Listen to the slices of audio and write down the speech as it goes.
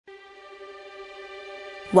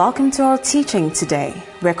Welcome to our teaching today,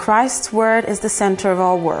 where Christ's Word is the center of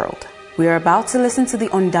our world. We are about to listen to the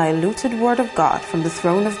undiluted Word of God from the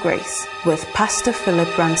throne of grace with Pastor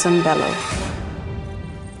Philip Ransom Bello.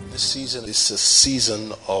 This season is a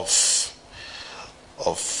season of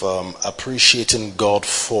appreciating God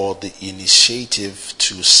for the initiative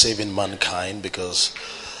to saving mankind, because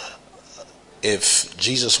if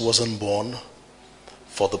Jesus wasn't born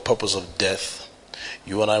for the purpose of death,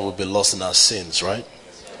 you and I would be lost in our sins, right?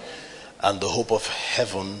 And the hope of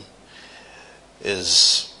heaven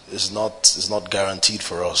is not guaranteed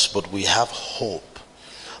for us, but we have hope.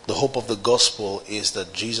 The hope of the gospel is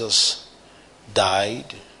that Jesus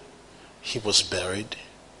died, he was buried,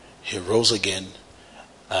 he rose again,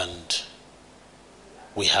 and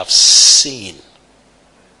we have seen,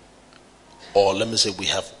 or let me say we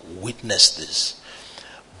have witnessed this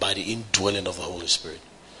by the indwelling of the Holy Spirit.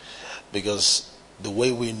 Because the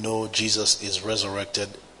way we know Jesus is resurrected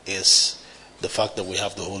is the fact that we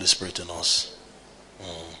have the Holy Spirit in us.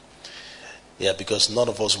 Yeah, because none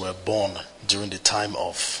of us were born during the time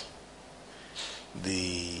of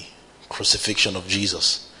the crucifixion of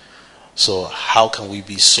Jesus. So how can we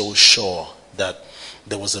be so sure that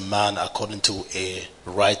there was a man, according to a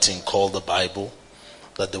writing called the Bible,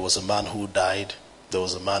 that there was a man who died, there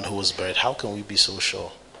was a man who was buried? How can we be so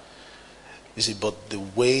sure? You see, but the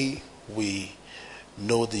way we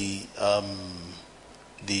know the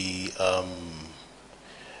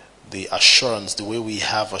assurance, the way we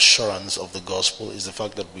have assurance of the gospel is the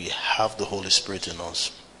fact that we have the Holy Spirit in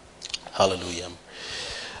us. Hallelujah.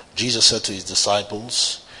 Jesus said to his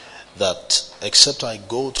disciples that except I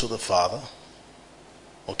go to the Father,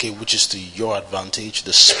 which is to your advantage,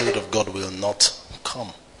 the Spirit of God will not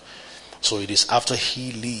come. So it is after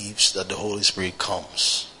he leaves that the Holy Spirit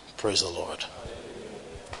comes. Praise the Lord.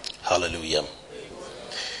 Hallelujah.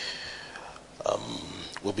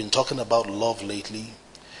 We've been talking about love lately,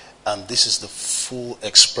 and this is the full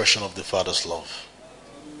expression of the Father's love.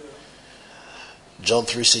 John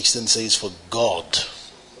 3:16 says, for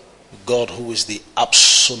God who is the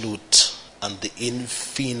absolute and the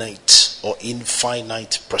infinite or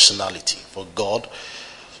infinite personality, for God,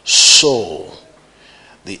 so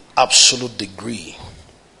the absolute degree.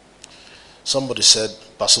 Somebody said,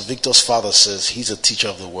 Pastor Victor's father says, he's a teacher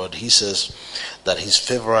of the word, he says that his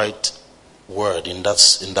favorite word in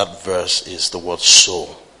that verse is the word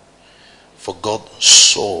so. For God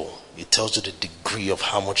so, it tells you the degree of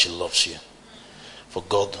how much he loves you. For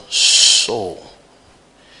God so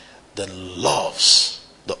then loves,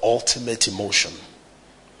 the ultimate emotion.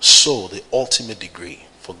 So, the ultimate degree.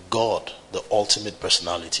 For God, the ultimate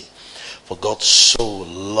personality. For God so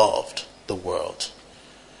loved the world.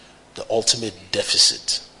 The ultimate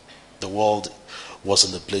deficit. The world was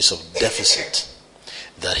in the place of deficit,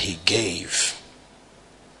 that he gave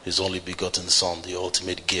his only begotten Son, the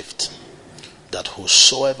ultimate gift, that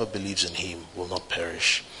whosoever believes in him will not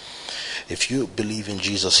perish. If you believe in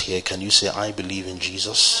Jesus here, can you say, I believe in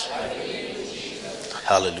Jesus? I believe in Jesus.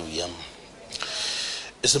 Hallelujah.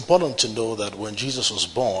 It's important to know that when Jesus was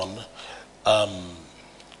born,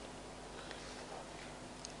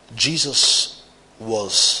 Jesus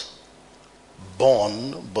was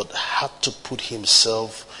born but had to put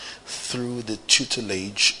himself through the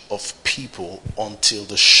tutelage of people until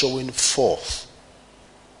the showing forth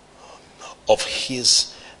of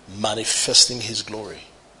his manifesting his glory.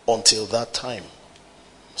 Until that time.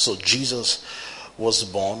 So Jesus was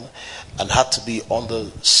born and had to be under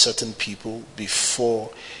certain people before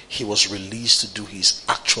he was released to do his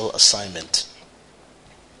actual assignment.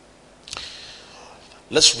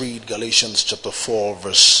 Let's read Galatians chapter 4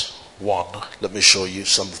 verse 1. Let me show you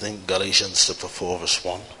something. Galatians chapter 4 verse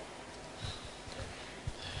 1.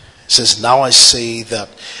 It says, now I say that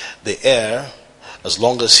the heir, as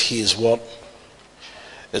long as he is what?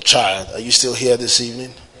 A child. Are you still here this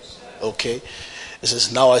evening? Okay. It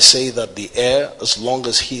says, now I say that the heir, as long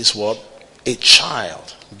as he is what? A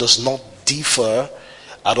child, does not differ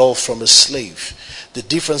at all from a slave. The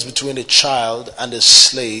difference between a child and a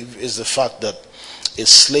slave is the fact that a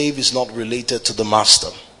slave is not related to the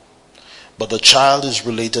master, but the child is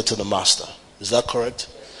related to the master. Is that correct?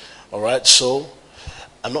 Alright, so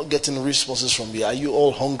I'm not getting responses from you. Are you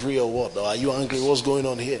all hungry or what? Or are you hungry? What's going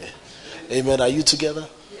on here? Amen. Are you together?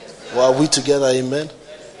 Well, are we together? Amen.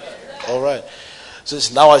 Alright. So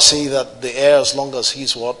now I say that the heir, as long as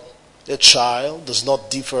he's what? A child, does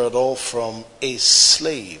not differ at all from a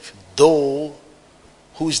slave. Though,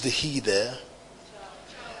 who is the he there?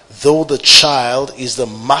 Though the child is the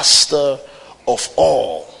master of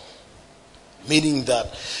all. Meaning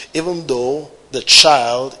that even though the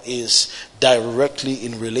child is directly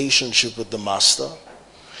in relationship with the master,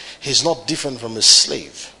 he's not different from a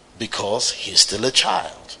slave because he's still a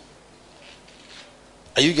child.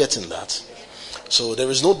 Are you getting that? So there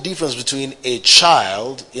is no difference between a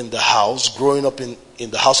child in the house, growing up in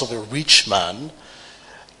the house of a rich man,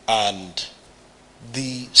 and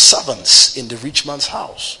the servants in the rich man's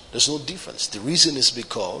house. There's no difference. The reason is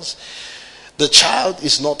because the child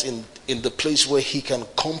is not in the place where he can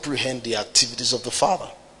comprehend the activities of the father.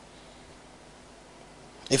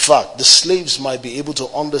 In fact, the slaves might be able to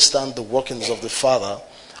understand the workings of the father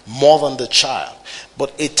more than the child.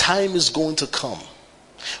 But a time is going to come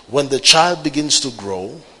when the child begins to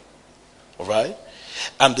grow, all right,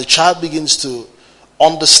 and the child begins to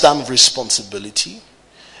understand responsibility,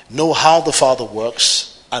 know how the father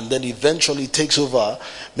works, and then eventually takes over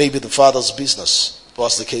maybe the father's business, or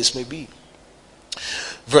as the case may be.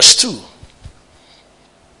 Verse 2.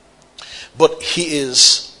 But he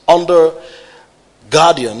is under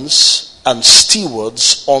guardians and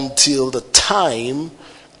stewards until the time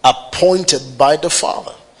appointed by the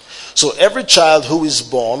father. So every child who is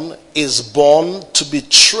born to be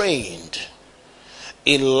trained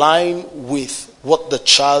in line with what the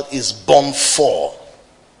child is born for.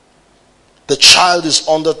 The child is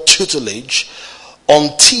under tutelage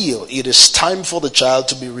until it is time for the child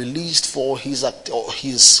to be released for his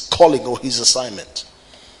calling or his assignment.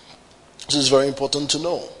 This is very important to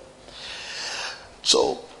know.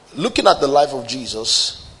 So, looking at the life of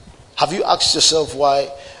Jesus, have you asked yourself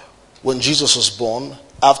why when Jesus was born,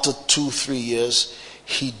 after 2-3 years,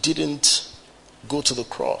 he didn't go to the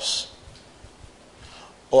cross?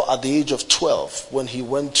 Or at the age of 12, when he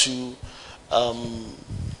went to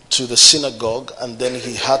the synagogue, and then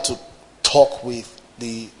he had to talk with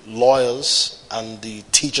the lawyers and the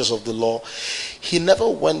teachers of the law, he never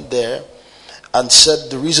went there and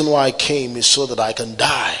said, the reason why I came is so that I can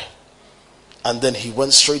die. And then he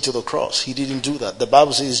went straight to the cross. He didn't do that. The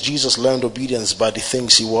Bible says Jesus learned obedience by the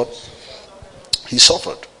things he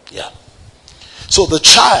suffered. Yeah. So the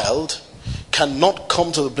child cannot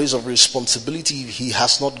come to the place of responsibility if he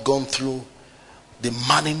has not gone through the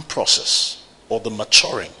manning process or the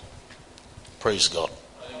maturing. Praise God.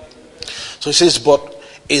 So he says, but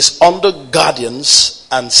is under guardians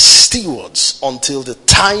and stewards until the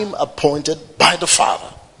time appointed by the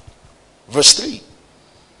Father. Verse 3.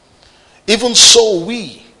 Even so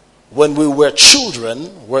we, when we were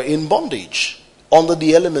children, were in bondage under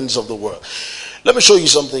the elements of the world. Let me show you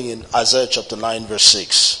something in Isaiah chapter 9 verse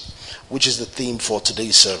 6, which is the theme for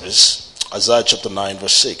today's service. Isaiah chapter 9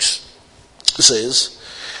 verse 6. It says,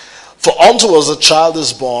 for unto us a child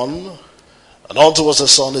is born, and unto us a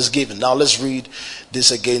son is given. Now let's read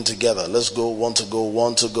this again together. Let's go. One to go,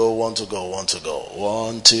 one to go, one to go, one to go,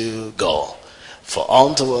 one to go. For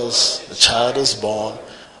unto us a child is born,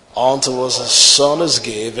 unto us a son is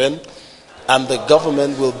given, and the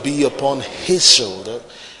government will be upon his shoulder,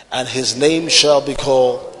 and his name shall be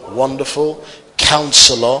called Wonderful,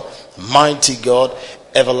 Counselor, Mighty God,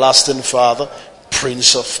 Everlasting Father,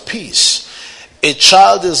 Prince of Peace. A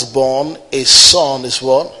child is born, a son is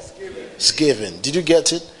what? Is given. Did you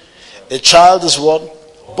get it? A child is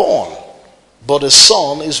what? Born. But a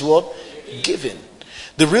son is what? Given.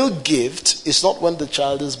 The real gift is not when the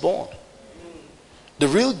child is born. The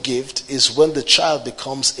real gift is when the child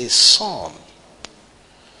becomes a son.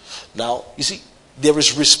 Now, you see, there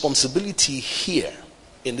is responsibility here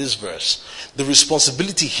in this verse. The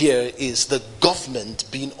responsibility here is the government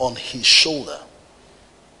being on his shoulder.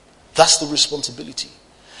 That's the responsibility.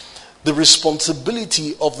 The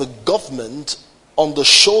responsibility of the government on the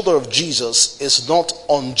shoulder of Jesus is not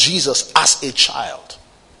on Jesus as a child,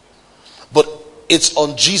 but it's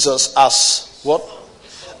on Jesus as what?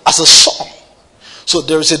 As a son. So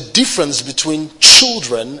there is a difference between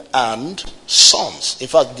children and sons. In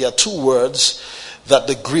fact, there are two words that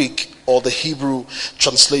the Greek or the Hebrew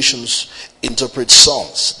translations interpret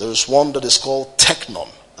sons. There is one that is called teknon,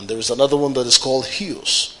 and there is another one that is called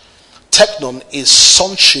huios. Teknon is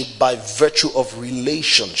sonship by virtue of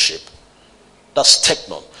relationship. That's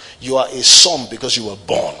teknon. You are a son because you were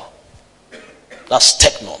born. That's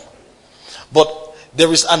teknon. But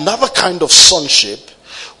there is another kind of sonship,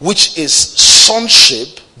 which is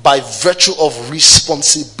sonship by virtue of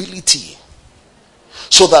responsibility.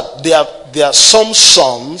 So that there are some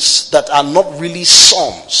sons that are not really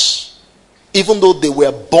sons, even though they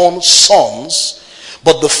were born sons,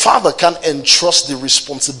 but the father can entrust the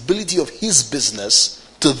responsibility of his business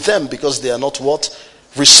to them because they are not what?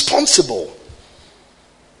 Responsible.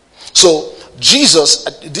 So Jesus,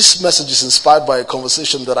 this message is inspired by a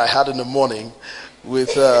conversation that I had in the morning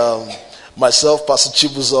with myself, Pastor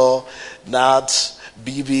Chibuzo, Nat,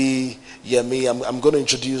 Bibi, Yemi. I'm going to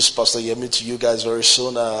introduce Pastor Yemi to you guys very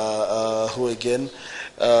soon. Who again?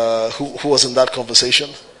 Who was in that conversation?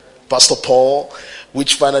 Pastor Paul,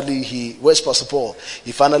 which finally where's Pastor Paul?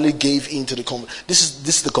 He finally gave in to the this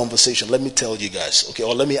is the conversation. Let me tell you guys, okay,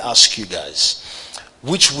 or let me ask you guys,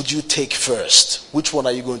 which would you take first? Which one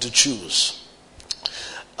are you going to choose?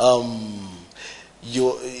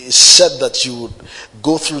 You said that you would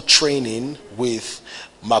go through training with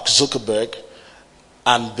Mark Zuckerberg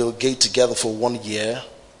and Bill Gates together for 1 year,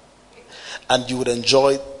 and you would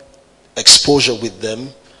enjoy exposure with them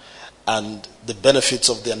and the benefits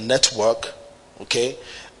of their network, okay,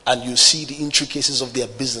 and you see the intricacies of their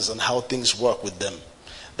business and how things work with them.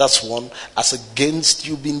 That's one, as against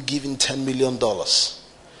you being given $10 million,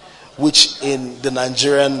 which in the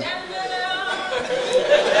Nigerian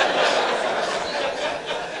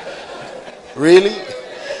really?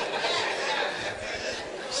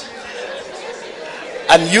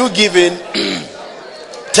 And you giving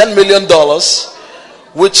 $10 million,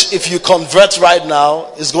 which if you convert right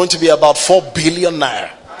now is going to be about 4 billion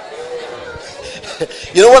naira.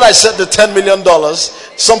 You know, when I said the $10 million,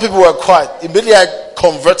 some people were quiet. Immediately I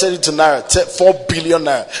converted it to naira, 4 billion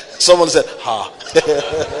naira. Someone said, ha.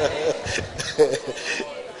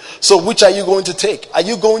 So which are you going to take? Are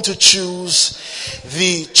you going to choose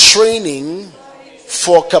the training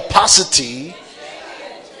for capacity?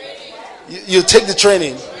 You take the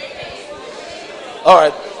training. All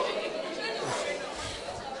right.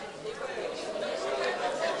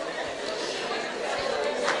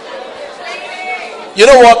 You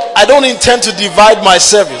know what? I don't intend to divide my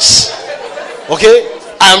service. Okay?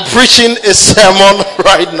 I'm preaching a sermon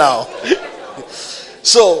right now.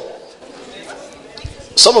 So,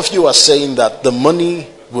 some of you are saying that the money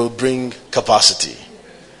will bring capacity.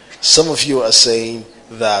 Some of you are saying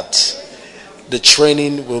that the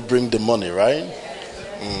training will bring the money, right?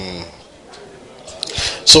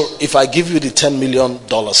 So if I give you the $10 million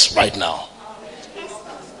right now,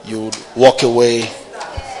 you would walk away.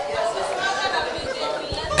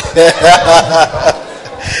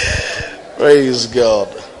 Praise God.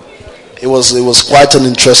 It was quite an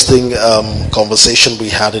interesting conversation we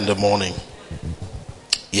had in the morning.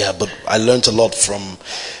 Yeah, but I learned a lot from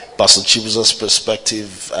Pastor Chibuza's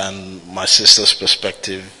perspective and my sister's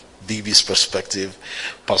perspective, DB's perspective.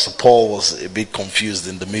 Pastor Paul was a bit confused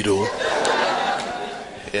in the middle.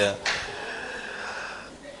 Yeah.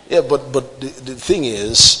 Yeah, but the thing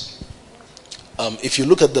is, if you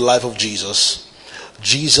look at the life of Jesus,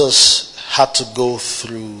 Jesus had to go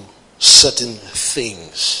through certain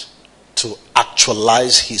things to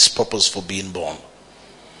actualize his purpose for being born.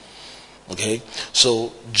 Okay?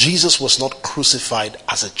 So Jesus was not crucified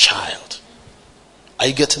as a child. Are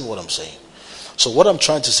you getting what I'm saying? So what I'm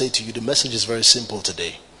trying to say to you, the message is very simple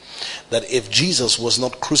today. That if Jesus was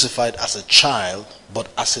not crucified as a child, but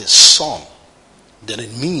as a son, then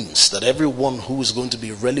it means that everyone who is going to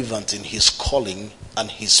be relevant in his calling and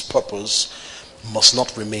his purpose must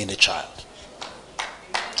not remain a child.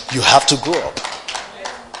 You have to grow up.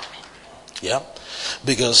 Yeah?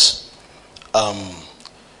 Because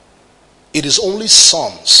it is only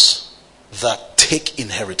sons that take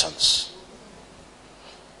inheritance.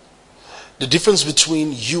 The difference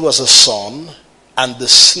between you as a son and the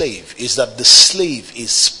slave is that the slave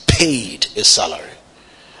is paid a salary,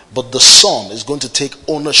 but the son is going to take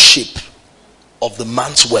ownership of the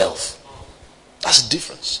man's wealth. That's the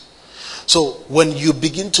difference. So when you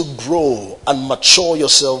begin to grow and mature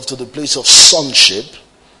yourself to the place of sonship,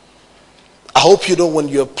 I hope you know when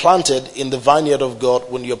you're planted in the vineyard of God,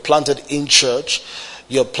 when you're planted in church,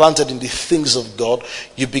 you're planted in the things of God,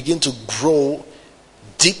 you begin to grow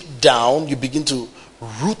deep down, you begin to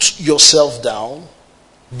root yourself down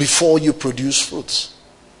before you produce fruits.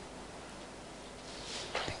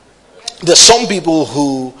 There's some people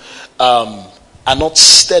who are not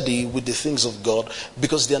steady with the things of God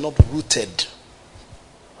because they are not rooted.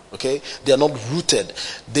 Okay? They are not rooted.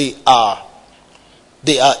 They are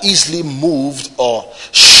easily moved or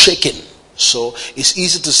shaken. So it's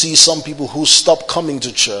easy to see some people who stop coming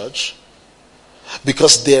to church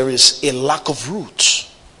because there is a lack of roots.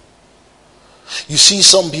 You see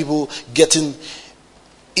some people getting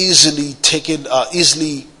easily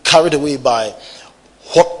carried away by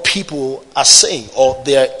what people are saying, or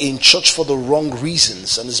they're in church for the wrong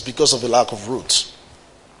reasons, and it's because of a lack of roots.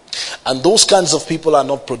 And those kinds of people are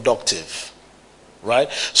not productive. Right?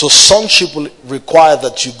 So sonship will require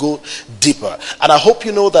that you go deeper. And I hope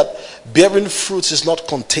you know that bearing fruits is not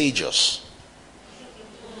contagious.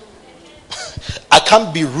 I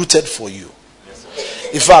can't be rooted for you.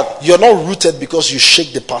 In fact, you're not rooted because you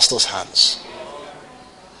shake the pastor's hands.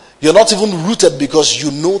 You're not even rooted because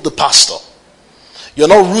you know the pastor. You're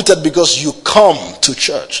not rooted because you come to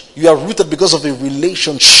church. You are rooted because of a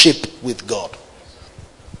relationship with God.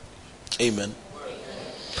 Amen.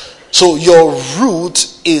 So your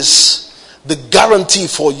root is the guarantee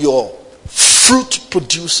for your fruit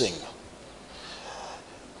producing.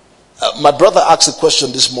 My brother asked a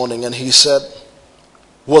question this morning and he said,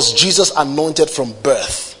 was Jesus anointed from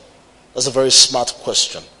birth? That's a very smart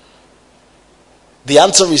question. The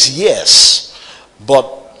answer is yes,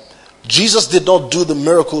 but Jesus did not do the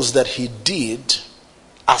miracles that he did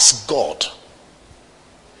as God.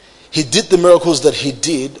 He did the miracles that he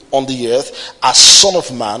did on the earth as Son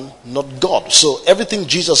of Man, not God. So everything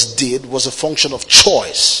Jesus did was a function of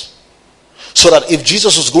choice. So that if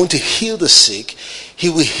Jesus was going to heal the sick, he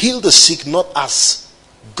will heal the sick not as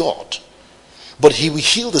God, but he will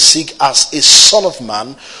heal the sick as a Son of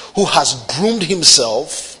Man who has groomed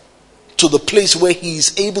himself to the place where he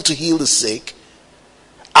is able to heal the sick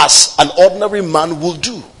as an ordinary man will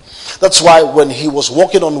do. That's why when he was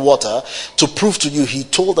walking on water, to prove to you, he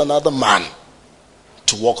told another man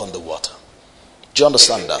to walk on the water. Do you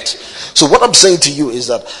understand that? So what I'm saying to you is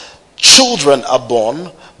that children are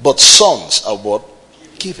born, but sons are what?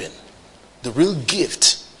 Given. The real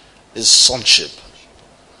gift is sonship.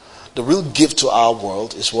 The real gift to our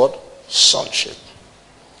world is what? Sonship.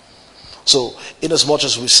 So in as much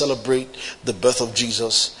as we celebrate the birth of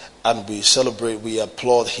Jesus and we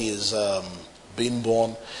applaud his being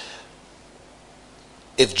born,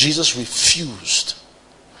 if Jesus refused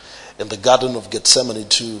in the Garden of Gethsemane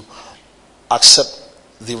to accept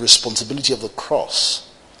the responsibility of the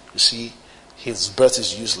cross, you see, his birth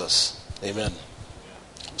is useless. Amen.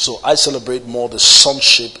 So I celebrate more the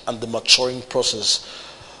sonship and the maturing process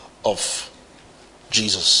of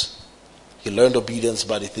Jesus. He learned obedience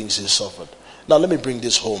by the things he suffered. Now let me bring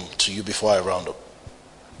this home to you before I round up.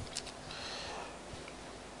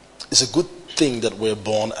 It's a good thing that we're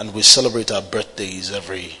born and we celebrate our birthdays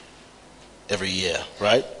every year,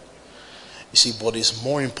 right? You see, but it's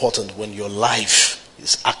more important when your life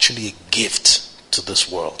is actually a gift to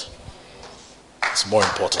this world. It's more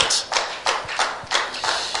important.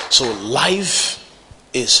 So life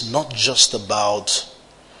is not just about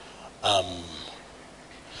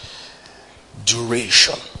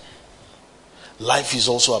duration. Life is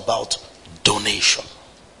also about donation.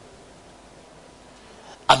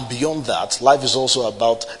 And beyond that, life is also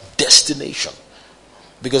about destination.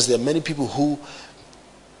 Because there are many people who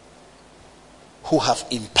have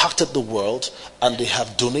impacted the world and they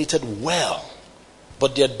have donated well,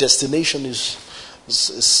 but their destination is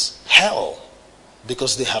hell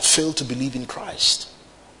because they have failed to believe in Christ,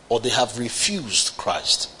 or they have refused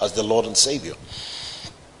Christ as the Lord and Savior.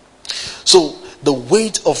 So the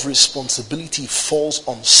weight of responsibility falls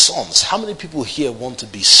on sons. How many people here want to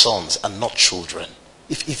be sons and not children?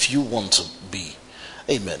 If you want to be.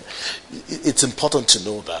 Amen. It's important to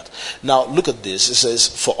know that. Now look at this. It says,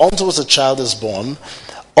 for unto us a child is born,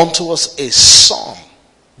 unto us a son.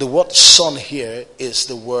 The word son here is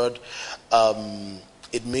the word,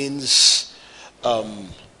 it means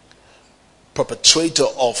perpetuator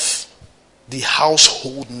of the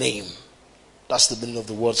household name. That's the meaning of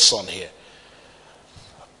the word son here.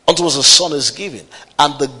 Unto us a son is given.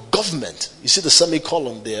 And the government, you see the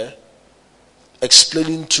semicolon there,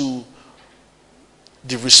 explaining to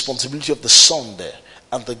the responsibility of the son there.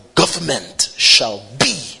 And the government shall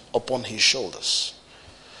be upon his shoulders.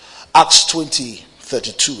 Acts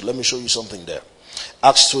 20:32. Let me show you something there.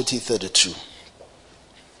 Acts 20:32.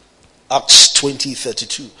 Acts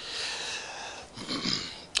 20:32.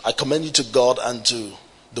 I commend you to God and to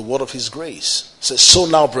the word of his grace. It says, so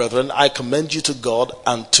now, brethren, I commend you to God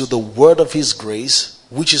and to the word of his grace,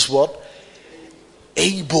 which is what?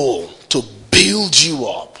 Able to build you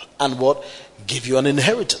up and what? Give you an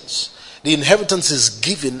inheritance. The inheritance is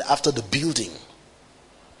given after the building.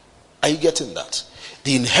 Are you getting that?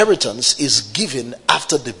 The inheritance is given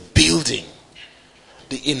after the building.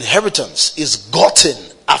 The inheritance is gotten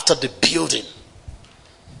after the building.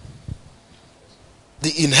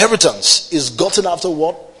 The inheritance is gotten after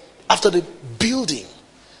what? After the building.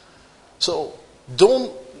 So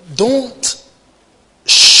don't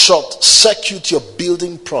short circuit your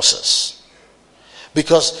building process,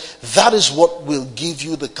 because that is what will give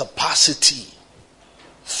you the capacity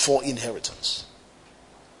for inheritance.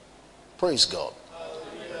 Praise God.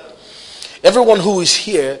 Everyone who is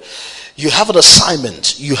here, you have an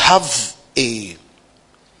assignment, you have a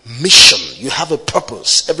mission, you have a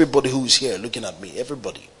purpose. Everybody who is here looking at me,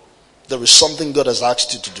 everybody, there is something God has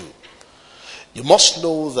asked you to do. You must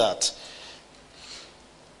know that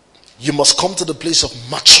you must come to the place of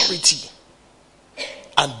maturity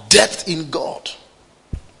and depth in God,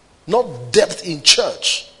 not depth in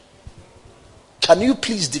church. Can you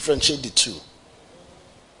please differentiate the two?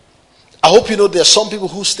 I hope you know there are some people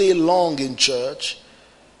who stay long in church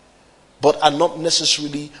but are not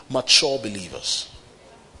necessarily mature believers.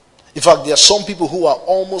 In fact, there are some people who are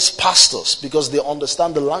almost pastors because they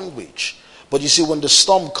understand the language. But you see, when the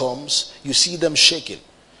storm comes, you see them shaking.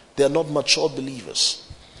 They are not mature believers.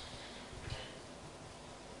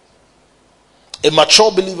 A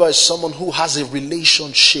mature believer is someone who has a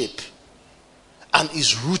relationship and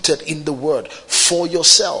is rooted in the word for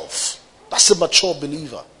yourself. That's a mature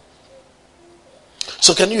believer.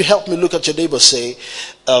 So can you help me look at your neighbor, say,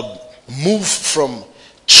 move from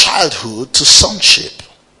childhood to sonship.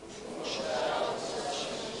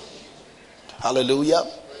 Hallelujah.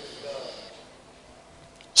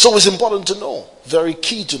 So it's important to know, very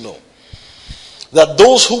key to know, that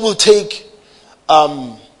those who will take,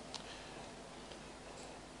 who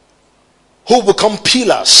become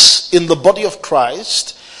pillars in the body of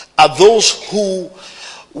Christ are those who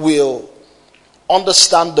will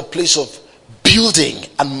understand the place of building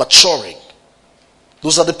and maturing.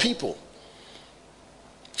 Those are the people.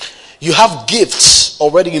 You have gifts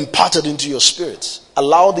already imparted into your spirit.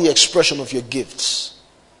 Allow the expression of your gifts.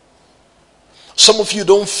 Some of you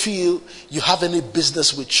don't feel you have any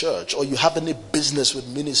business with church or you have any business with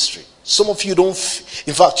ministry. Some of you don't,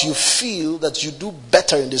 in fact, you feel that you do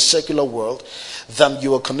better in the secular world than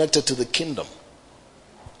you are connected to the kingdom.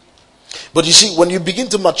 But you see, when you begin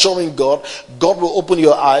to mature in God, God will open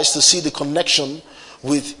your eyes to see the connection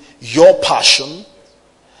with your passion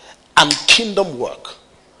and kingdom work.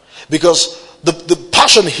 Because the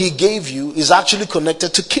passion he gave you is actually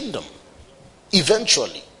connected to kingdom.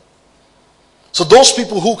 Eventually. So those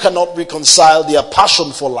people who cannot reconcile their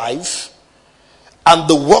passion for life and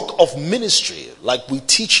the work of ministry, like we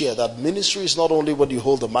teach here, that ministry is not only when you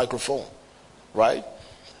hold the microphone, right?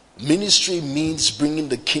 Ministry means bringing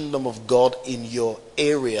the kingdom of God in your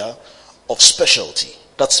area of specialty.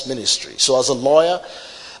 That's ministry. So as a lawyer,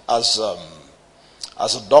 as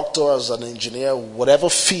a doctor, as an engineer, whatever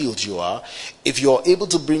field you are, if you're able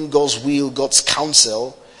to bring God's will, God's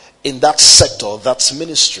counsel in that sector, that's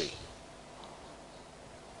ministry.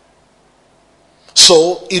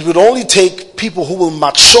 So it would only take people who will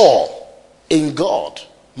mature in God,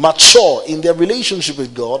 mature in their relationship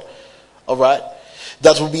with God, all right,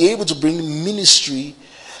 that will be able to bring ministry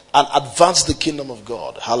and advance the kingdom of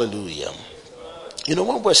God. Hallelujah. You know,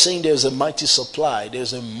 when we're saying there's a mighty supply,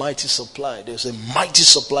 there's a mighty supply, there's a mighty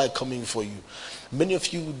supply coming for you. Many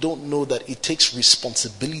of you don't know that it takes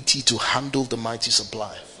responsibility to handle the mighty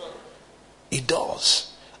supply. It does.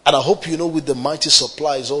 And I hope you know with the mighty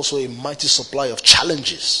supply is also a mighty supply of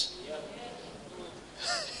challenges.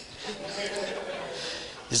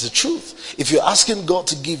 It's the truth. If you're asking God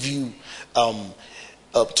to give you,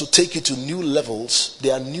 to take you to new levels,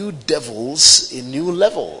 there are new devils in new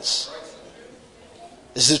levels.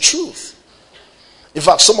 It's the truth. In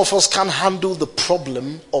fact, some of us can't handle the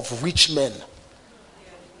problem of rich men.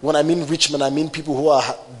 When I mean rich men, I mean people who are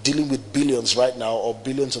dealing with billions right now or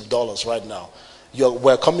billions of dollars right now.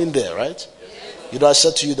 We're coming there, right? You know, I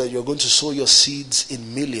said to you that you're going to sow your seeds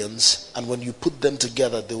in millions, and when you put them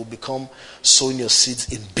together, they will become sowing your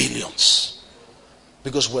seeds in billions.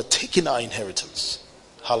 Because we're taking our inheritance.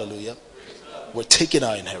 Hallelujah. We're taking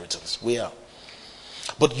our inheritance. We are.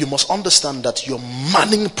 But you must understand that your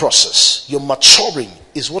manning process, your maturing,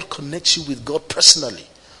 is what connects you with God personally.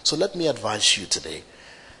 So let me advise you today.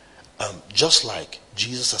 Just like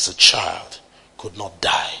Jesus as a child could not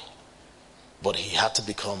die, but he had to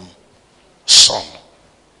become son.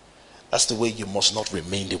 That's the way you must not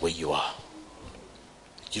remain the way you are.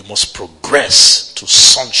 You must progress to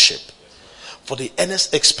sonship. For the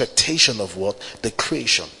earnest expectation of what? The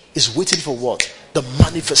creation is waiting for what? The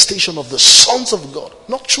manifestation of the sons of God,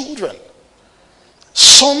 not children.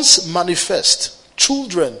 Sons manifest.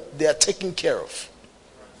 Children, they are taken care of.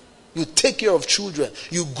 You take care of children.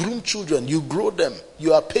 You groom children. You grow them.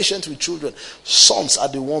 You are patient with children. Sons are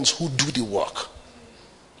the ones who do the work.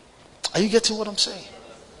 Are you getting what I'm saying?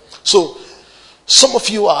 So, some of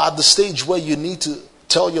you are at the stage where you need to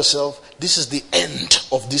tell yourself, this is the end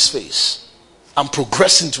of this phase. I'm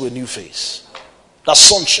progressing to a new phase. That's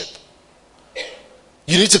sonship.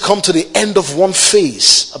 You need to come to the end of one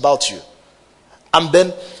phase about you. And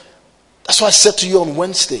then, that's why I said to you on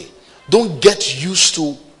Wednesday, don't get used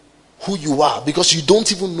to who you are, because you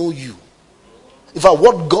don't even know you. In fact,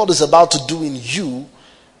 what God is about to do in you,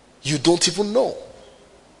 you don't even know.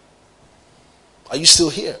 Are you still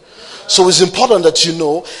here? So it's important that you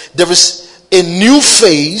know there is a new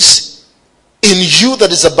phase in you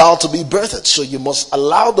that is about to be birthed. So you must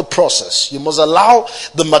allow the process. You must allow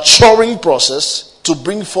the maturing process to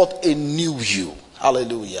bring forth a new you.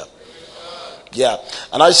 Hallelujah. Yeah.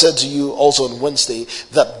 And I said to you also on Wednesday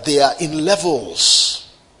that they are in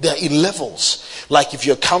levels. They are in levels. Like if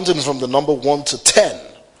you're counting from the number 1 to 10,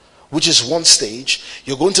 which is one stage,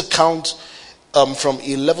 you're going to count from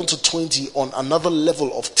 11 to 20 on another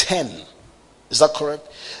level of 10. Is that correct?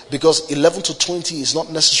 Because 11 to 20 is not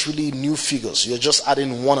necessarily new figures. You're just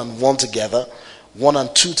adding 1 and 1 together, 1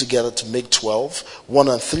 and 2 together to make 12, 1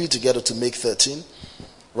 and 3 together to make 13,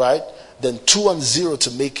 right? Then 2 and 0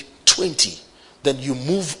 to make 20. Then you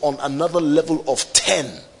move on another level of 10.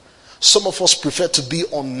 Some of us prefer to be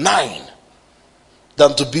on 9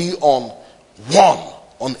 than to be on 1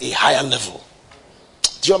 on a higher level.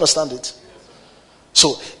 Do you understand it?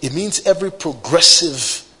 So it means every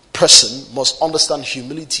progressive person must understand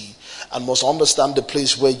humility and must understand the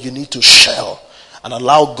place where you need to shell and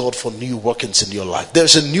allow God for new workings in your life.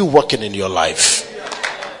 There's a new working in your life.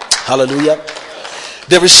 Hallelujah.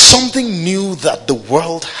 There is something new that the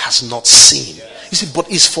world has not seen. You see,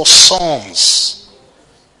 but it's for sons.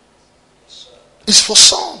 It's for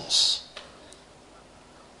sons.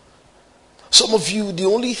 Some of you, the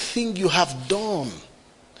only thing you have done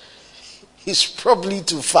is probably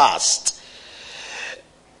to fast.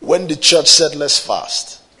 When the church said let's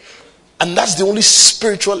fast. And that's the only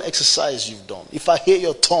spiritual exercise you've done. If I hear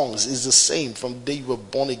your tongues, it's the same from the day you were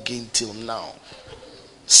born again till now.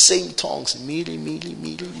 Same tongues. Mealy.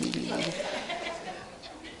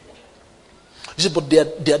 You see, but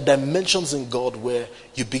there are dimensions in God where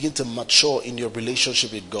you begin to mature in your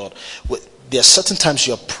relationship with God. There are certain times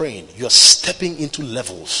you are praying, you are stepping into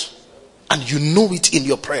levels, and you know it in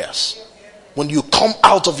your prayers. When you come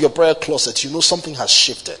out of your prayer closet, you know something has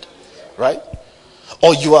shifted, right?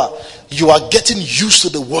 Or you are getting used to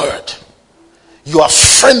the word. You are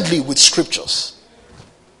friendly with scriptures.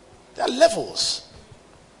 There are levels.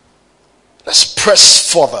 Let's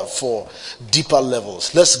press further for deeper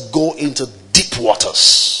levels. Let's go into deep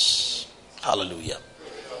waters. Hallelujah.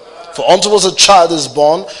 For unto us a child is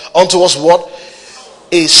born, unto us what?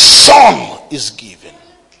 A son is given.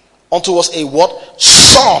 Unto us a what?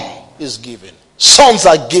 Son is given. Sons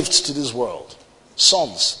are gifts to this world.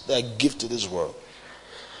 Sons, they are gifts to this world.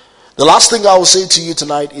 The last thing I will say to you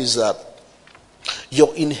tonight is that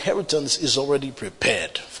your inheritance is already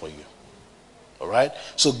prepared for you. Alright?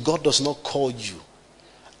 So God does not call you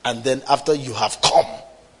and then after you have come,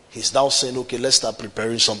 He's now saying, okay, let's start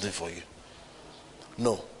preparing something for you.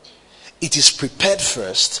 No. It is prepared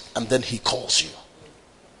first and then He calls you.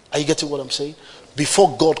 Are you getting what I'm saying?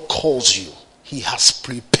 Before God calls you, He has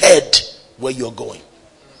prepared where you're going.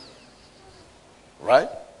 Right?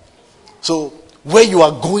 So where you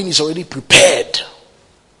are going is already prepared.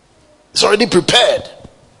 It's already prepared.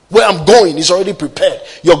 Where I'm going is already prepared.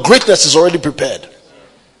 Your greatness is already prepared.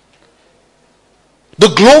 The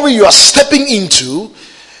glory you are stepping into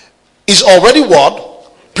is already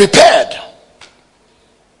what? Prepared.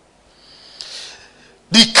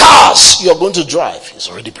 The cars you're going to drive is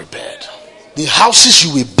already prepared. The houses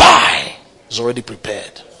you will buy is already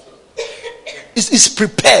prepared. It's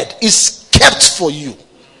prepared. It's kept for you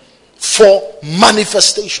for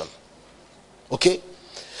manifestation. Okay?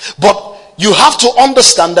 But you have to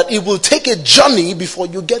understand that it will take a journey before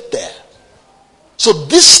you get there. So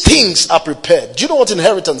these things are prepared. Do you know what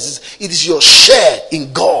inheritance is? It is your share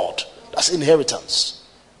in God. That's inheritance.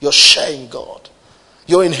 Your share in God.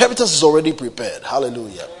 Your inheritance is already prepared.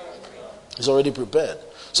 Hallelujah. It's already prepared.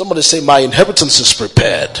 Somebody say, my inheritance is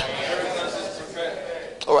prepared.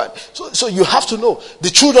 All right. So you have to know. The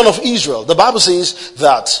children of Israel, the Bible says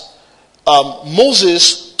that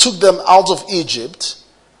Moses took them out of Egypt.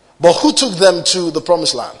 But who took them to the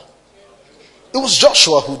promised land? It was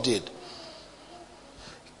Joshua who did.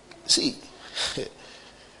 See,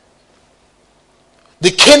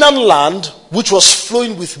 the Canaan land, which was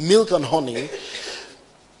flowing with milk and honey,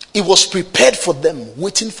 it was prepared for them,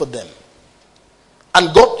 waiting for them.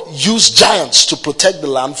 And God used giants to protect the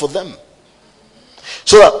land for them.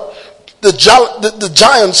 So that the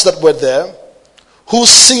giants that were there, who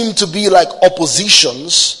seemed to be like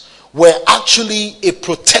oppositions, were actually a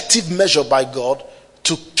protective measure by God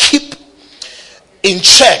to keep in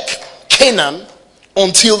check Canaan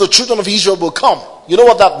until the children of Israel will come. You know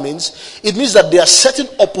what that means? It means that there are certain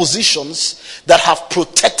oppositions that have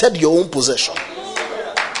protected your own possession.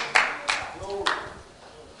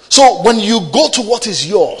 So when you go to what is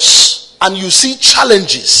yours and you see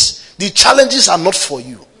challenges, the challenges are not for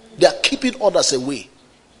you. They are keeping others away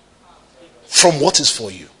from what is for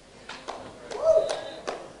you.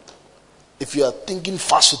 If you are thinking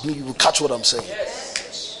fast with me, you will catch what I'm saying.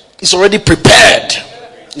 It's already prepared.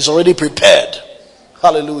 It's already prepared.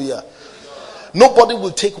 Hallelujah. Nobody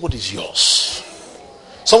will take what is yours.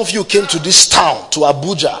 Some of you came to this town, to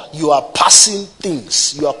Abuja. You are passing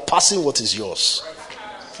things. You are passing what is yours.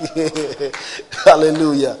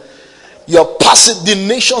 Hallelujah. You are passing. The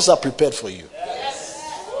nations are prepared for you.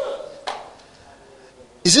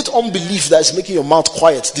 Is it unbelief that is making your mouth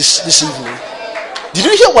quiet this evening? Did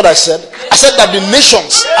you hear what I said? I said that the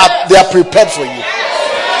nations are prepared for you.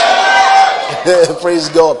 Praise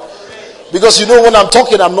God. Because when I'm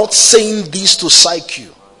talking, I'm not saying this to psych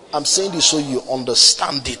you. I'm saying this so you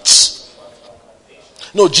understand it.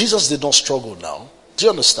 No, Jesus did not struggle now. Do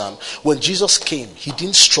you understand? When Jesus came, he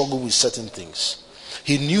didn't struggle with certain things.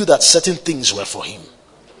 He knew that certain things were for him.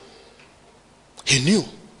 He knew. He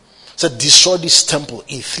said, destroy this temple.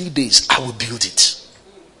 In 3 days, I will build it.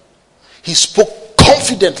 He spoke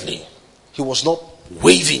confidently. He was not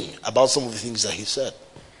wavering about some of the things that he said.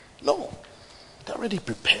 No. They're already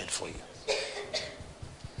prepared for you.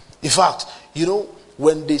 In fact,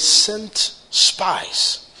 when they sent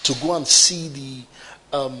spies to go and see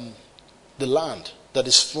the land that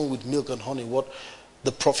is flowing with milk and honey, what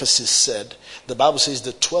the prophecies said, the Bible says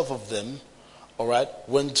the 12 of them,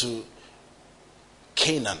 went to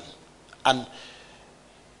Canaan and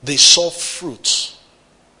they saw fruits.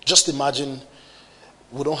 Just imagine,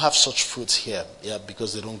 we don't have such fruits here,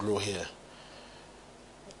 because they don't grow here.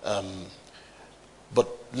 But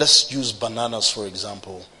let's use bananas for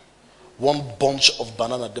example. One bunch of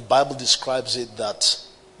banana, the Bible describes it that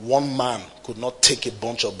one man could not take a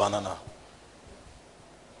bunch of banana.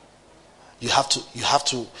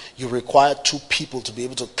 You require 2 people to be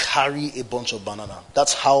able to carry a bunch of banana.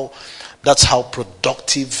 That's how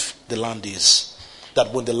productive the land is.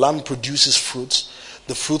 That when the land produces fruits,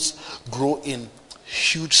 the fruits grow in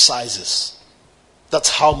huge sizes. That's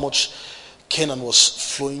how much Canaan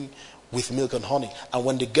was flowing with milk and honey. And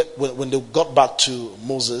when they got back to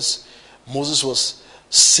Moses was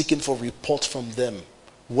seeking for report from them.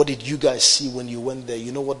 What did you guys see when you went there?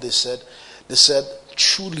 You know what they said? They said,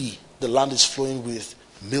 truly the land is flowing with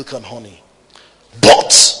milk and honey.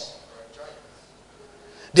 But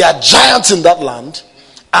there are giants in that land,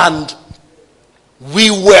 and we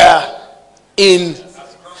were in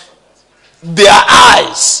their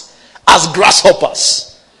eyes as grasshoppers.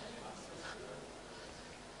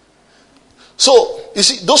 So, you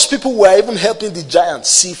see, those people were even helping the giants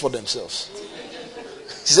see for themselves.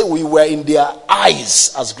 He said, we were in their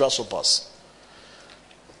eyes as grasshoppers.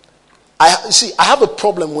 I have a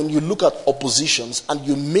problem when you look at oppositions and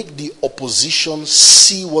you make the opposition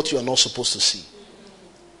see what you are not supposed to see.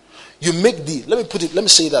 Let me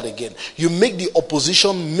say that again. You make the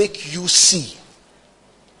opposition make you see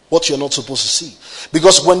what you're not supposed to see.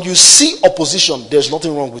 Because when you see opposition, there's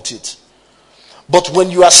nothing wrong with it. But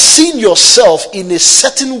when you are seeing yourself in a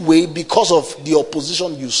certain way because of the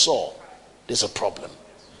opposition you saw, there's a problem.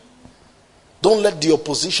 Don't let the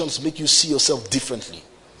oppositions make you see yourself differently.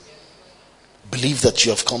 Believe that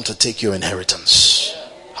you have come to take your inheritance.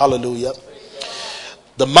 Hallelujah.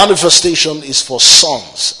 The manifestation is for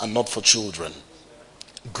sons and not for children.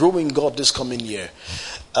 Growing God this coming year,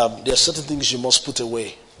 there are certain things you must put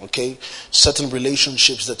away. Okay? Certain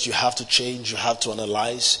relationships that you have to change, you have to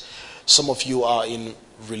analyze. Some of you are in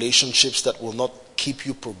relationships that will not keep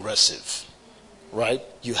you progressive. Right?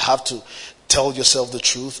 You have to tell yourself the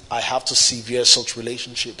truth. I have to sever such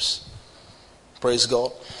relationships. Praise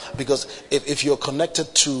God. Because if you're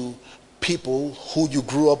connected to people who you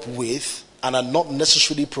grew up with and are not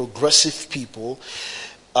necessarily progressive people,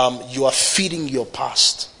 you are feeding your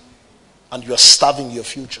past and you are starving your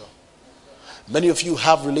future. Many of you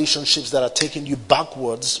have relationships that are taking you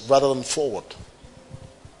backwards rather than forward.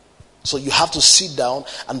 So you have to sit down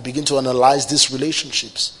and begin to analyze these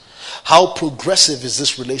relationships. How progressive is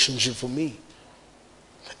this relationship for me?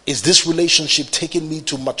 Is this relationship taking me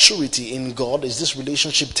to maturity in God? Is this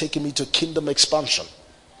relationship taking me to kingdom expansion?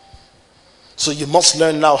 So you must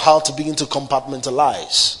learn now how to begin to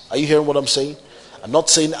compartmentalize. Are you hearing what I'm saying? I'm not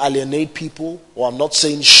saying alienate people, or I'm not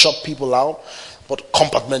saying shut people out, but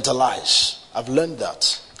compartmentalize. I've learned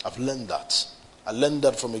that. I learned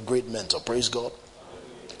that from a great mentor. Praise God.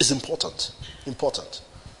 It's important. Important.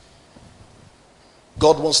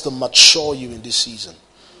 God wants to mature you in this season.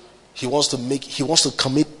 He wants to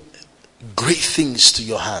commit great things to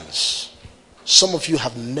your hands. Some of you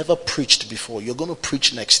have never preached before. You're going to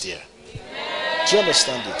preach next year. Do you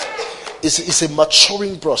understand it? It's a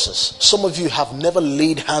maturing process. Some of you have never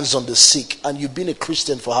laid hands on the sick, and you've been a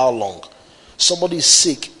Christian for how long? Somebody is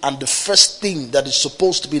sick, and the first thing that is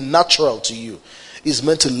supposed to be natural to you is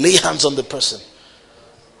meant to lay hands on the person.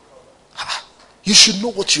 You should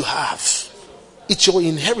know what you have. It's your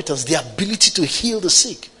inheritance, the ability to heal the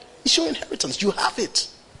sick. It's your inheritance. You have it.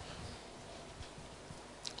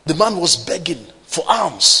 The man was begging for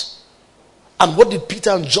alms. And what did Peter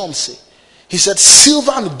and John say? He said,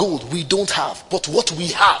 silver and gold we don't have, but what we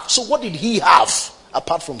have. So what did he have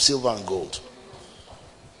apart from silver and gold?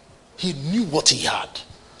 He knew what he had.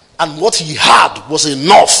 And what he had was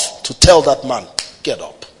enough to tell that man, get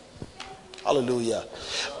up. Hallelujah.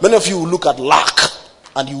 Many of you will look at lack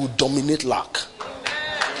and you will dominate lack.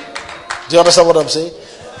 Do you understand what I'm saying?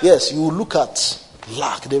 Yes, you will look at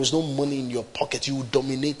lack. There is no money in your pocket. You will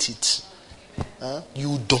dominate it. You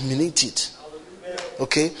will dominate it.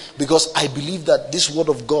 Okay? Because I believe that this word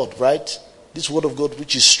of God, right? This word of God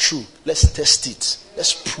which is true. Let's test it.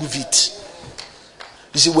 Let's prove it.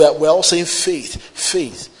 You see, we're all saying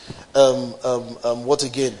faith. What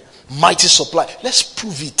again? Mighty supply. Let's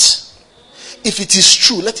prove it. If it is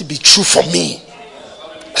true, let it be true for me.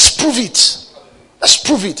 Let's prove it. Let's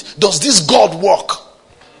prove it. Does this God work?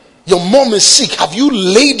 Your mom is sick. Have you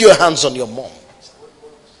laid your hands on your mom?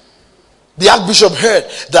 The Archbishop heard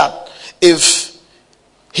that if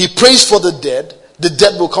he prays for the dead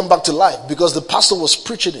will come back to life, because the pastor was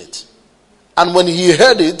preaching it. And when he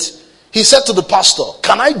heard it, he said to the pastor,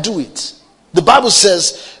 can I do it? The Bible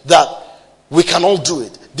says that we can all do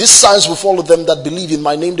it. These signs will follow them that believe in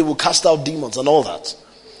my name. They will cast out demons and all that.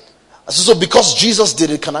 I said, so because Jesus did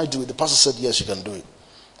it, can I do it? The pastor said, yes, you can do it.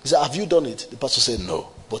 He said, have you done it? The pastor said, no,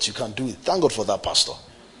 but you can do it. Thank God for that pastor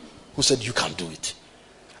who said, you can do it.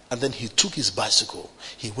 And then he took his bicycle.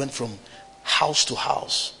 He went from house to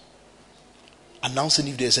house, announcing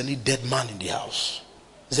if there's any dead man in the house.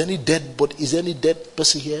 Is there any dead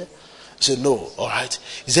person here? He said, no. All right.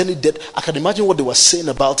 Is there any dead? I can imagine what they were saying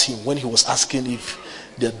about him when he was asking if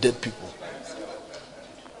there are dead people.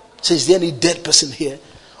 So is there any dead person here?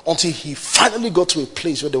 Until he finally got to a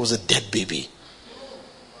place where there was a dead baby.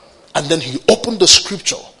 And then he opened the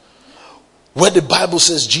scripture where the Bible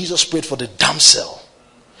says Jesus prayed for the damsel.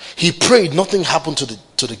 He prayed, nothing happened to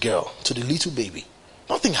the girl, to the little baby.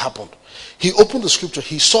 Nothing happened. He opened the scripture.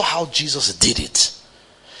 He saw how Jesus did it.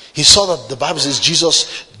 He saw that the Bible says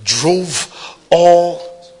Jesus drove all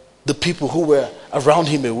the people who were around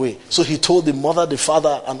him away. So he told the mother, the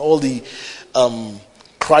father, and all the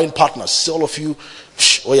crying partners, say, all of you,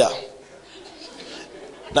 oh yeah.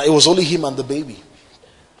 Now it was only him and the baby.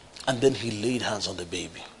 And then he laid hands on the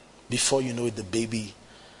baby. Before you know it, the baby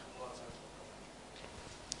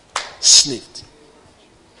sniffed.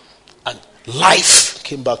 And life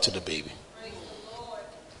came back to the baby.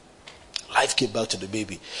 Life came back to the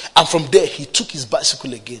baby. And from there, he took his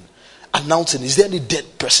bicycle again, announcing, is there any dead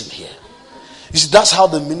person here? You see, that's how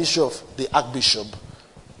the ministry of the Archbishop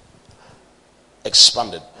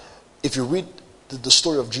expanded. If you read the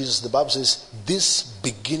story of Jesus, the Bible says, this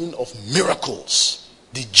beginning of miracles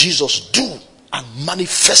did Jesus do and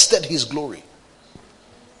manifested his glory.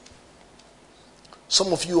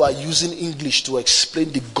 Some of you are using English to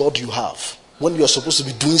explain the God you have when you are supposed to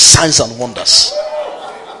be doing signs and wonders.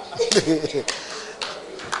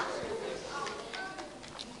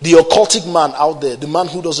 The occultic man out there, the man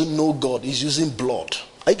who doesn't know God, is using blood.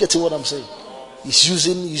 Are you getting what I'm saying? He's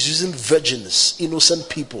using virgins, innocent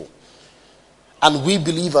people. And we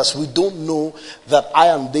believers, we don't know that I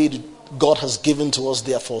and they God has given to us,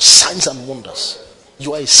 therefore, signs and wonders.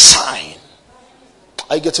 You are a sign.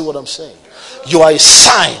 Are you getting what I'm saying? You are a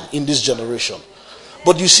sign in this generation.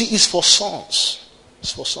 But you see, it's for sons.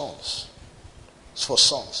 It's for sons. It's for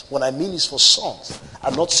sons. When I mean it's for sons,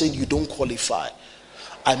 I'm not saying you don't qualify.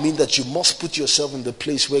 I mean that you must put yourself in the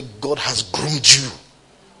place where God has groomed you.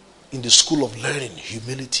 In the school of learning,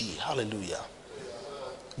 humility. Hallelujah.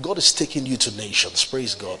 God is taking you to nations.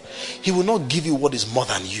 Praise God. He will not give you what is more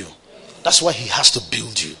than you. That's why he has to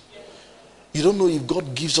build you. You don't know if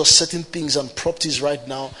God gives us certain things and properties right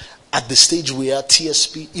now at the stage we are,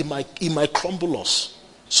 TSP, it might crumble us.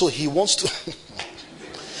 So he wants to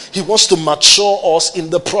he wants to mature us in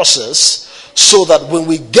the process so that when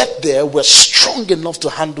we get there, we're strong enough to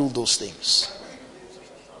handle those things.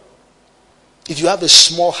 If you have a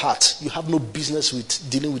small heart, you have no business with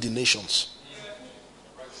dealing with the nations.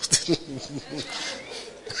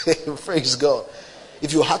 Praise God.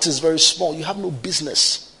 If your heart is very small, you have no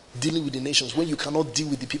business dealing with the nations when you cannot deal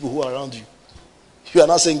with the people who are around you. You are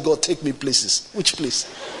not saying, God, take me places. Which place?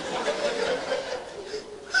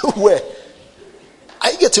 Where?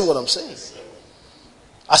 Are you getting what I'm saying?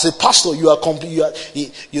 As a pastor, you are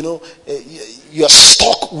you are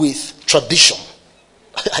stuck with tradition.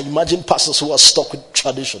 I imagine pastors who are stuck with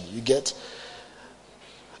tradition. You get?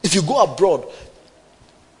 If you go abroad,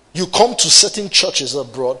 You come to certain churches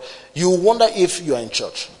abroad, you wonder if you are in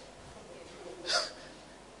church.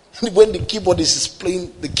 When the keyboardist is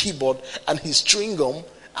playing the keyboard and he's chewing gum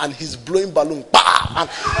and he's blowing balloon, bah, and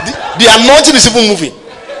the anointing is even moving.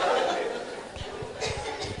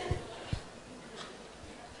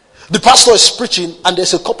 The pastor is preaching and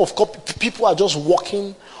there's a cup of coffee. People are just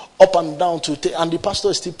walking up and down to take, and the pastor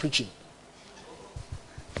is still preaching.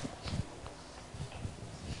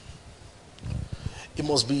 It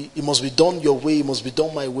must be done your way. It must be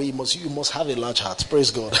done my way. You must have a large heart. Praise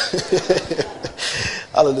God.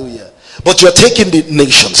 Hallelujah. But you're taking the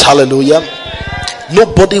nations. Hallelujah.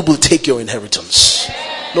 Nobody will take your inheritance.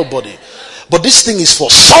 Nobody. But this thing is for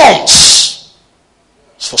sons.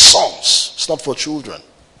 It's for sons. It's not for children.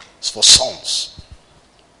 It's for sons.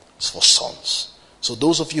 It's for sons. So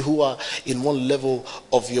those of you who are in one level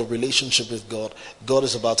of your relationship with God, God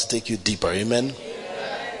is about to take you deeper. Amen.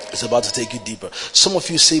 It's about to take you deeper. Some of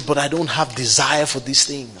you say, but I don't have desire for these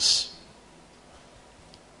things.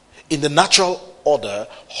 In the natural order,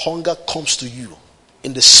 hunger comes to you.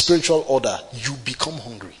 In the spiritual order, you become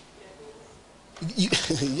hungry.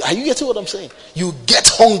 Are you getting what I'm saying? You get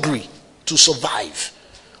hungry to survive.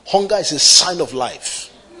 Hunger is a sign of life.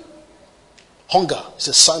 Hunger is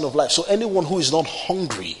a sign of life. So anyone who is not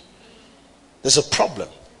hungry, there's a problem.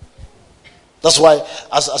 That's why,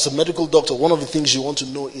 as a medical doctor, one of the things you want to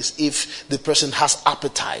know is if the person has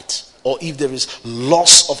appetite or if there is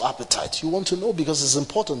loss of appetite. You want to know because it's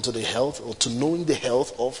important to the health or to knowing the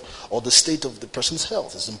health of or the state of the person's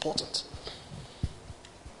health. It's important.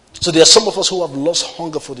 So there are some of us who have lost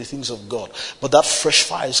hunger for the things of God, but that fresh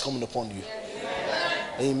fire is coming upon you.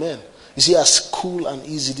 Amen. You see, as cool and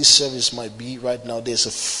easy this service might be right now, there's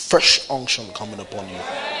a fresh unction coming upon you.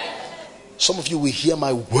 Some of you will hear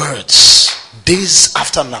my words days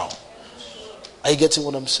after now. Are you getting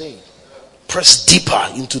what I'm saying? Press deeper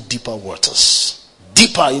into deeper waters.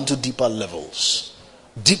 Deeper into deeper levels.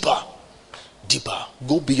 Deeper. Deeper.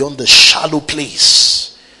 Go beyond the shallow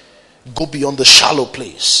place. Go beyond the shallow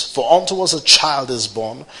place. For unto us a child is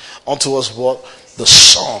born. Unto us what? The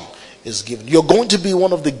Son is given. You're going to be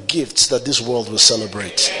one of the gifts that this world will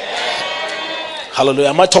celebrate. Hallelujah.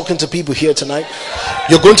 Am I talking to people here tonight?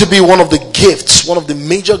 You're going to be one of the gifts, one of the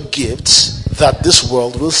major gifts that this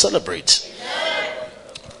world will celebrate.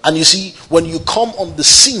 And you see, when you come on the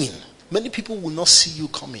scene, many people will not see you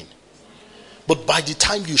coming. But by the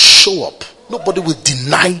time you show up, nobody will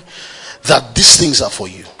deny that these things are for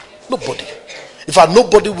you. Nobody. In fact,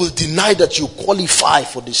 nobody will deny that you qualify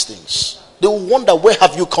for these things. They will wonder, where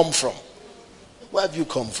have you come from? Where have you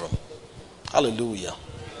come from? Hallelujah.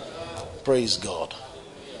 Praise God.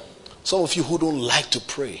 Some of you who don't like to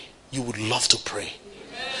pray, you would love to pray.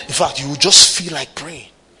 In fact, you would just feel like praying.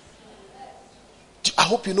 I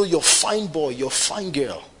hope you know your fine boy, your fine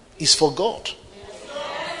girl is for God.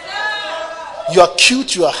 You are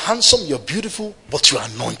cute, you are handsome, you are beautiful, but you are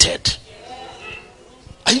anointed.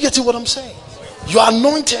 Are you getting what I'm saying? You are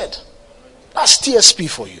anointed. That's TSP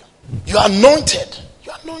for you. You are anointed.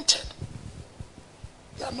 You are anointed.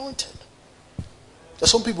 You are anointed. There are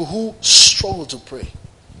some people who struggle to pray.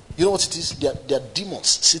 You know what it is? They are demons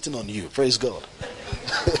sitting on you. Praise God.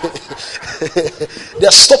 They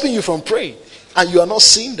are stopping you from praying. And you are not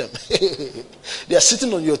seeing them. They are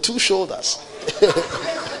sitting on your two shoulders.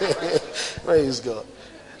 Praise God.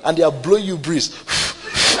 And they are blowing you breeze.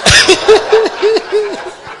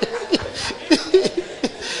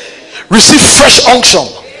 Receive fresh unction.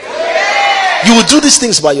 You will do these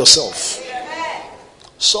things by yourself.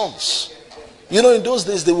 Sons. You know, in those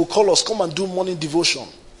days they will call us, come and do morning devotion.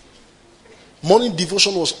 Morning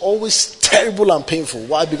devotion was always terrible and painful.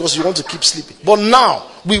 Why? Because you want to keep sleeping. But now,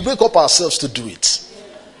 we wake up ourselves to do it.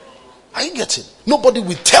 Are you getting? Nobody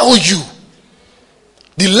will tell you.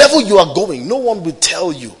 The level you are going, no one will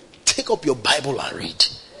tell you. Take up your Bible and read.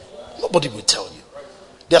 Nobody will tell you.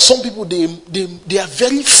 There are some people, they are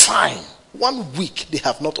very fine. 1 week, they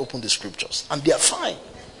have not opened the scriptures. And they are fine.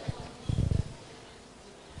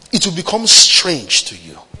 It will become strange to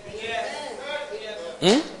you.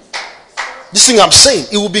 This thing I'm saying,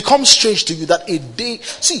 it will become strange to you that a day...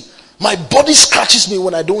 See, my body scratches me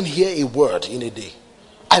when I don't hear a word in a day.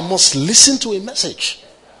 I must listen to a message.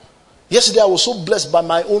 Yesterday I was so blessed by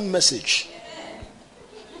my own message.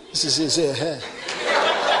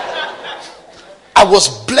 I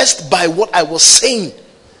was blessed by what I was saying.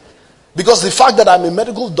 Because the fact that I'm a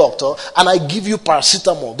medical doctor and I give you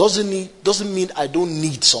paracetamol doesn't mean I don't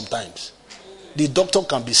need sometimes. The doctor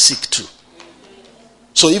can be sick too.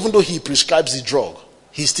 So even though he prescribes the drug,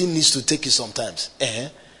 he still needs to take it sometimes.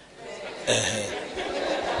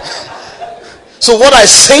 So what I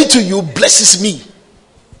say to you blesses me.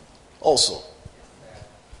 also.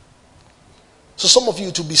 So some of you,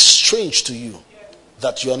 it will be strange to you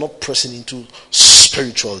that you are not pressing into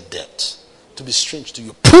spiritual depth. To be strange to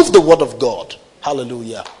you. Prove the word of God.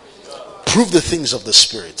 Hallelujah. Prove the things of the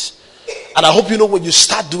Spirit. And I hope you know when you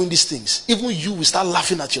start doing these things, even you will start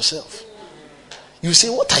laughing at yourself. You say,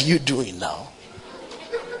 what are you doing now?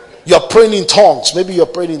 You are praying in tongues. Maybe you're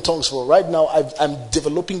praying in tongues for right now. I'm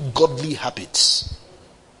developing godly habits.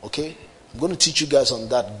 Okay? I'm going to teach you guys on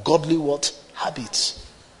that. Godly what? Habits.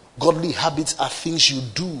 Godly habits are things you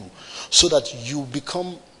do so that you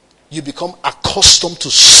become accustomed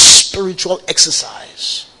to spiritual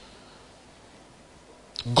exercise.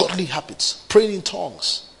 Godly habits. Praying in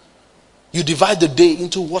tongues. You divide the day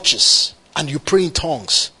into watches and you pray in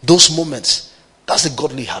tongues. Those moments, that's a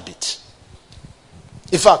godly habit.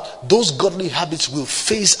 In fact, those godly habits will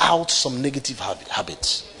phase out some negative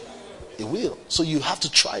habits. It will. So you have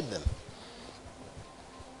to try them.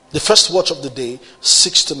 The first watch of the day,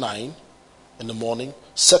 6 to 9 in the morning.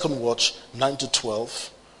 Second watch, 9 to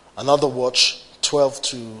 12. Another watch, 12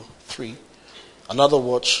 to 3. Another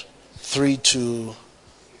watch, 3 to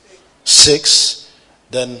 6.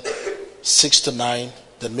 Then 6 to 9.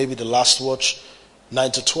 Then maybe the last watch,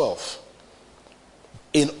 9 to 12.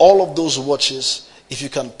 In all of those watches, if you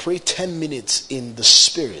can pray 10 minutes in the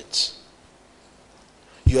Spirit,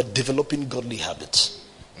 you are developing godly habits.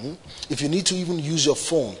 If you need to even use your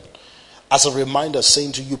phone as a reminder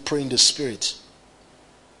saying to you, pray in the Spirit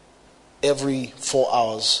every 4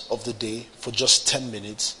 hours of the day for just 10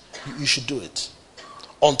 minutes, you should do it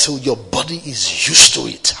until your body is used to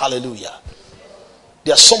it. Hallelujah.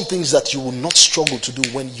 There are some things that you will not struggle to do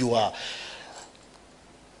when you are.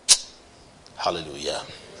 Hallelujah.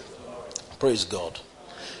 Praise God.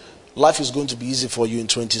 Life is going to be easy for you in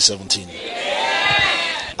 2017.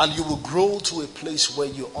 And you will grow to a place where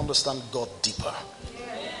you understand God deeper.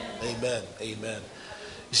 Amen. Amen.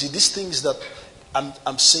 You see, these things that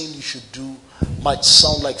I'm saying you should do might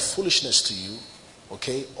sound like foolishness to you,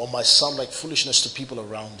 okay? Or might sound like foolishness to people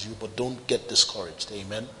around you, but don't get discouraged.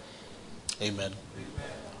 Amen. Amen.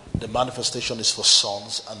 The manifestation is for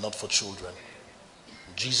sons and not for children.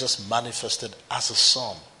 Jesus manifested as a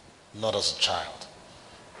son, not as a child.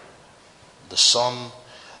 The son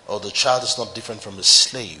or the child is not different from a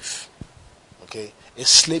slave. Okay? A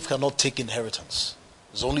slave cannot take inheritance.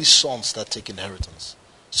 It's only sons that take inheritance.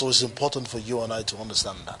 So it's important for you and I to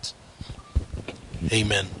understand that.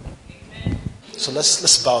 Amen. So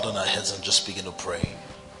let's bow down our heads and just begin to pray.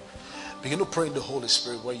 Begin to pray in the Holy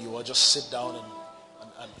Spirit where you are. Just sit down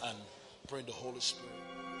and pray in the Holy Spirit.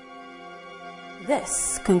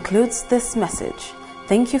 This concludes this message.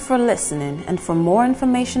 Thank you for listening, and for more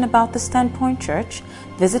information about the Standpoint Church,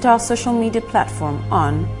 visit our social media platform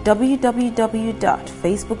on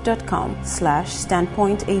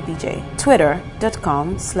www.facebook.com/standpointabj,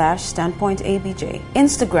 twitter.com/standpointabj,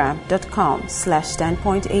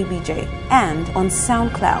 instagram.com/standpointabj, and on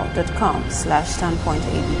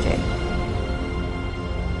soundcloud.com/standpointabj.